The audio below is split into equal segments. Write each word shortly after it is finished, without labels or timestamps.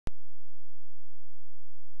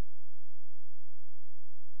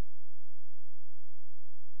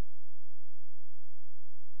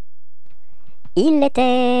Il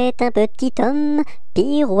était un petit homme,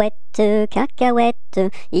 pirouette, cacahuète.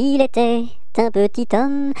 Il était un petit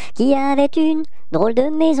homme qui avait une drôle de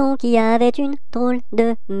maison, qui avait une drôle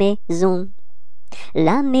de maison.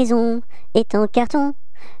 La maison est en carton,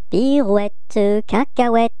 pirouette,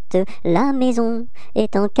 cacahuète. La maison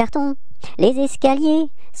est en carton. Les escaliers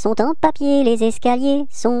sont en papier, les escaliers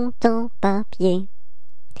sont en papier.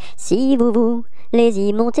 Si vous les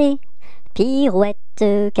y montez, pirouette,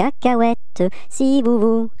 cacahuète, si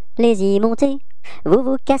vous les y montez, vous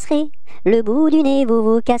vous casserez le bout du nez, vous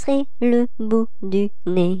vous casserez le bout du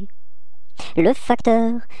nez. Le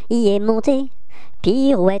facteur y est monté,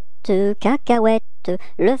 pirouette, cacahuète,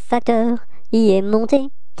 le facteur y est monté.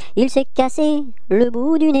 Il s'est cassé le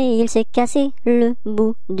bout du nez, il s'est cassé le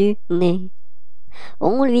bout du nez.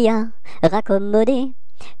 On lui a raccommodé,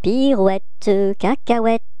 pirouette,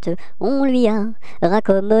 cacahuète, on lui a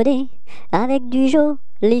raccommodé, avec du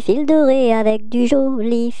joli fil doré, avec du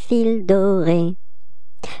joli fil doré.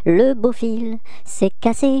 Le beau fil s'est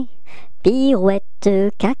cassé, pirouette,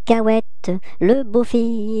 cacahuète, le beau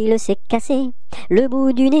fil s'est cassé, le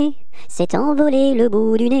bout du nez s'est envolé, le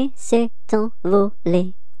bout du nez s'est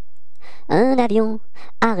envolé. Un avion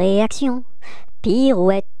à réaction,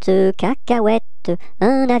 pirouette, cacahuète,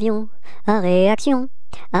 un avion à réaction,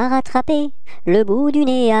 à rattraper le bout du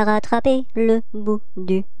nez, à rattraper le bout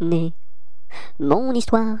du nez. Mon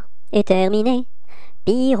histoire est terminée,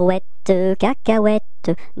 pirouette,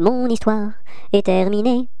 cacahuète, mon histoire est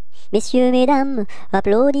terminée. Messieurs, mesdames,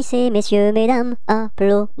 applaudissez, messieurs, mesdames,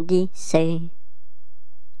 applaudissez.